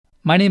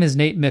My name is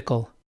Nate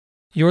Mickle.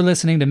 You're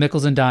listening to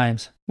Mickles and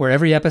Dimes, where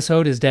every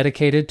episode is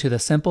dedicated to the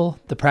simple,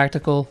 the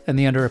practical, and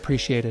the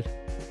underappreciated.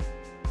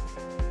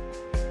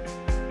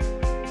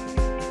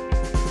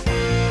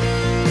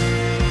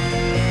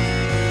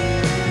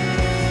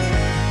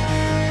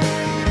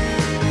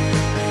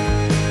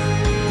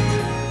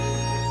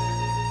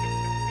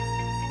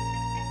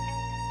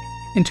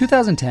 In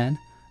 2010,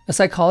 a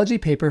psychology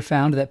paper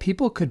found that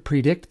people could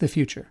predict the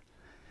future.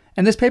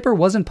 And this paper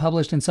wasn't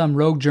published in some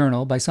rogue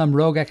journal by some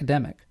rogue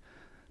academic.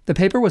 The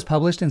paper was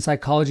published in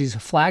psychology's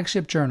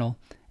flagship journal,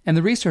 and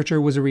the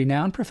researcher was a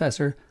renowned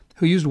professor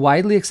who used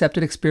widely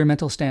accepted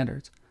experimental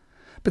standards.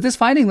 But this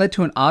finding led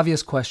to an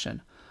obvious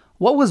question.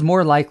 What was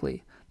more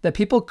likely, that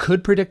people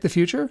could predict the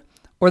future,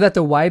 or that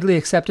the widely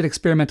accepted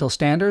experimental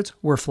standards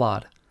were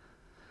flawed?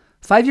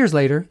 5 years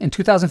later, in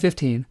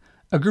 2015,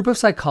 a group of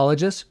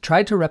psychologists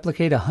tried to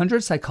replicate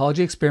 100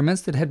 psychology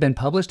experiments that had been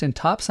published in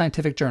top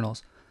scientific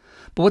journals.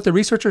 But what the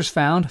researchers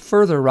found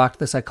further rocked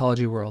the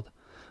psychology world.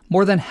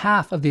 More than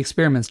half of the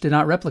experiments did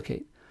not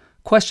replicate.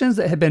 Questions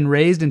that had been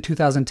raised in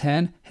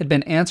 2010 had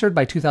been answered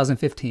by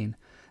 2015.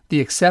 The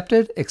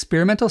accepted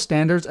experimental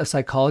standards of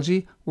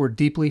psychology were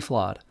deeply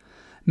flawed.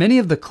 Many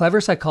of the clever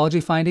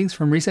psychology findings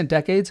from recent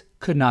decades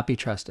could not be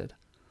trusted.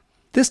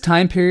 This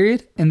time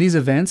period and these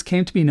events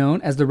came to be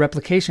known as the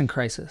replication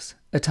crisis,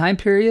 a time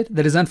period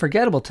that is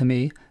unforgettable to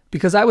me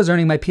because I was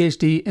earning my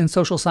PhD in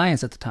social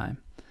science at the time.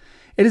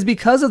 It is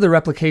because of the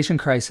replication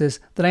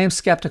crisis that I am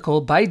skeptical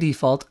by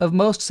default of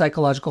most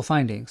psychological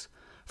findings.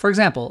 For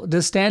example,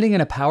 does standing in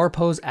a power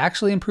pose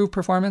actually improve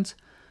performance?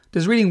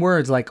 Does reading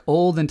words like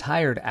old and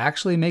tired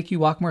actually make you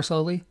walk more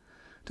slowly?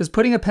 Does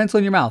putting a pencil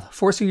in your mouth,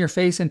 forcing your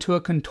face into a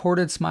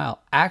contorted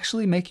smile,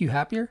 actually make you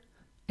happier?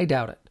 I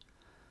doubt it.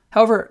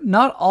 However,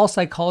 not all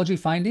psychology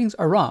findings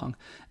are wrong,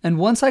 and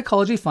one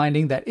psychology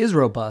finding that is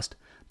robust,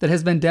 that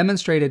has been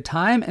demonstrated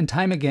time and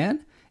time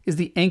again, is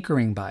the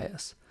anchoring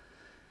bias.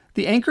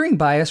 The anchoring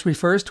bias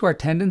refers to our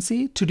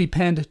tendency to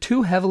depend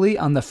too heavily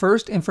on the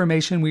first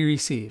information we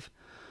receive.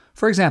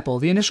 For example,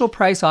 the initial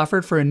price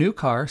offered for a new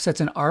car sets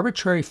an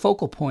arbitrary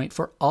focal point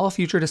for all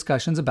future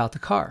discussions about the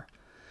car.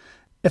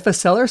 If a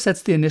seller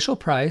sets the initial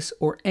price,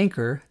 or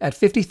anchor, at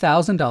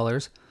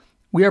 $50,000,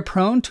 we are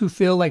prone to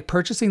feel like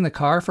purchasing the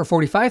car for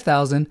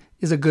 $45,000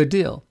 is a good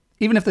deal,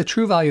 even if the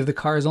true value of the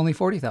car is only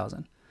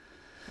 $40,000.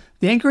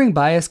 The anchoring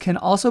bias can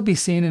also be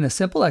seen in a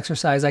simple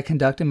exercise I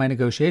conduct in my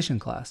negotiation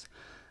class.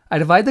 I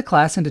divide the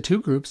class into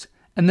two groups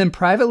and then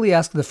privately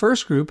ask the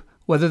first group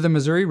whether the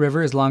Missouri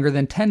River is longer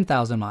than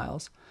 10,000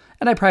 miles,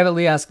 and I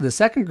privately ask the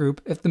second group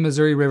if the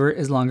Missouri River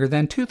is longer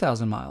than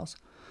 2,000 miles.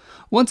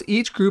 Once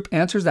each group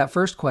answers that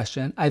first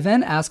question, I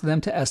then ask them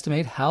to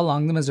estimate how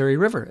long the Missouri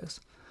River is.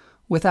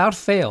 Without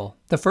fail,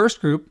 the first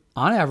group,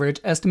 on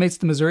average, estimates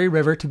the Missouri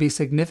River to be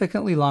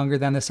significantly longer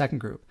than the second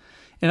group.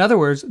 In other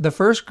words, the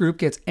first group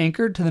gets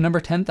anchored to the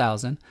number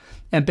 10,000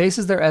 and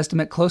bases their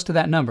estimate close to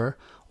that number,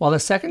 while the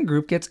second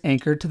group gets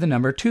anchored to the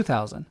number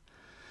 2,000.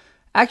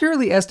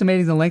 Accurately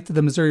estimating the length of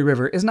the Missouri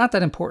River is not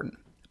that important,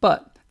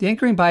 but the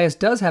anchoring bias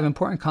does have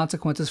important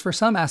consequences for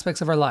some aspects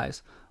of our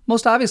lives,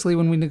 most obviously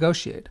when we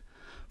negotiate.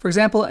 For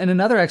example, in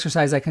another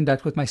exercise I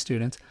conduct with my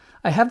students,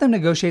 I have them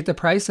negotiate the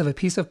price of a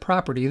piece of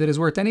property that is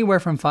worth anywhere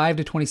from $5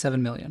 to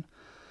 $27 million.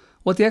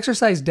 What the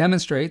exercise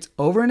demonstrates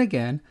over and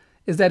again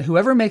is that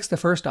whoever makes the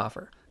first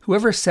offer,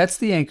 whoever sets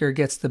the anchor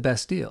gets the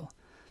best deal.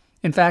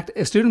 In fact,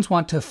 if students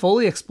want to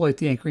fully exploit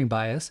the anchoring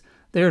bias,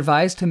 they are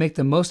advised to make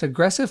the most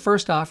aggressive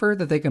first offer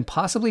that they can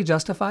possibly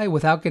justify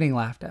without getting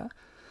laughed at.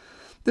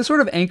 This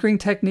sort of anchoring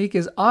technique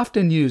is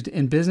often used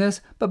in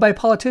business, but by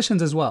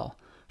politicians as well.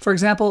 For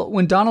example,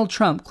 when Donald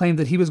Trump claimed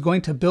that he was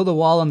going to build a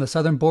wall on the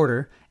southern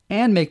border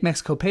and make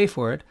Mexico pay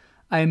for it,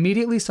 I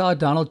immediately saw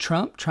Donald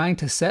Trump trying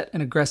to set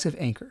an aggressive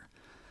anchor.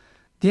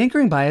 The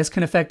anchoring bias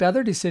can affect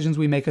other decisions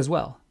we make as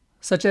well,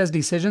 such as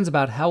decisions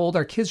about how old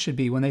our kids should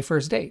be when they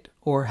first date,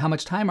 or how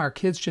much time our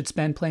kids should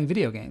spend playing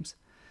video games.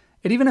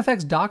 It even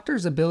affects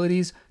doctors'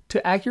 abilities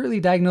to accurately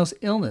diagnose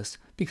illness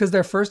because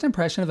their first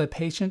impression of a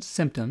patient's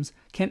symptoms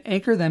can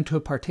anchor them to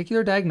a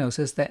particular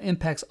diagnosis that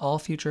impacts all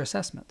future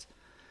assessments.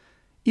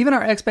 Even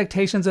our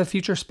expectations of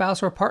future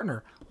spouse or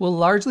partner will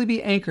largely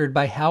be anchored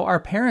by how our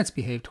parents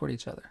behave toward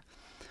each other.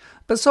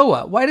 But so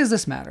what? Why does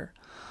this matter?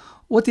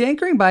 What the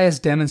anchoring bias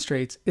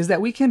demonstrates is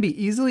that we can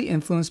be easily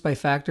influenced by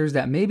factors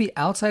that may be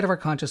outside of our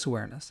conscious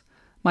awareness.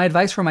 My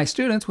advice for my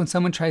students when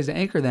someone tries to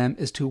anchor them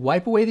is to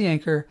wipe away the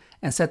anchor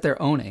and set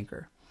their own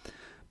anchor.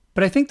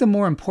 But I think the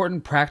more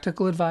important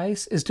practical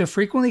advice is to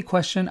frequently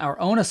question our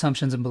own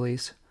assumptions and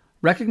beliefs,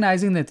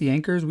 recognizing that the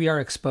anchors we are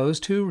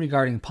exposed to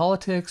regarding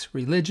politics,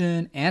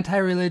 religion,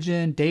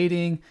 anti-religion,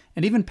 dating,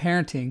 and even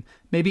parenting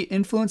may be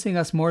influencing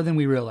us more than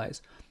we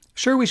realize.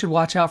 Sure, we should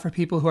watch out for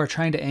people who are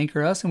trying to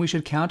anchor us, and we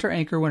should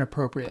counter-anchor when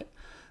appropriate.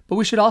 But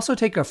we should also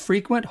take a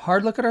frequent,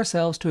 hard look at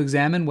ourselves to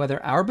examine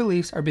whether our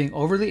beliefs are being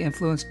overly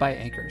influenced by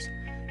anchors.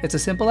 It's a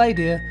simple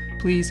idea.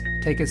 Please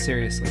take it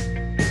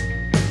seriously.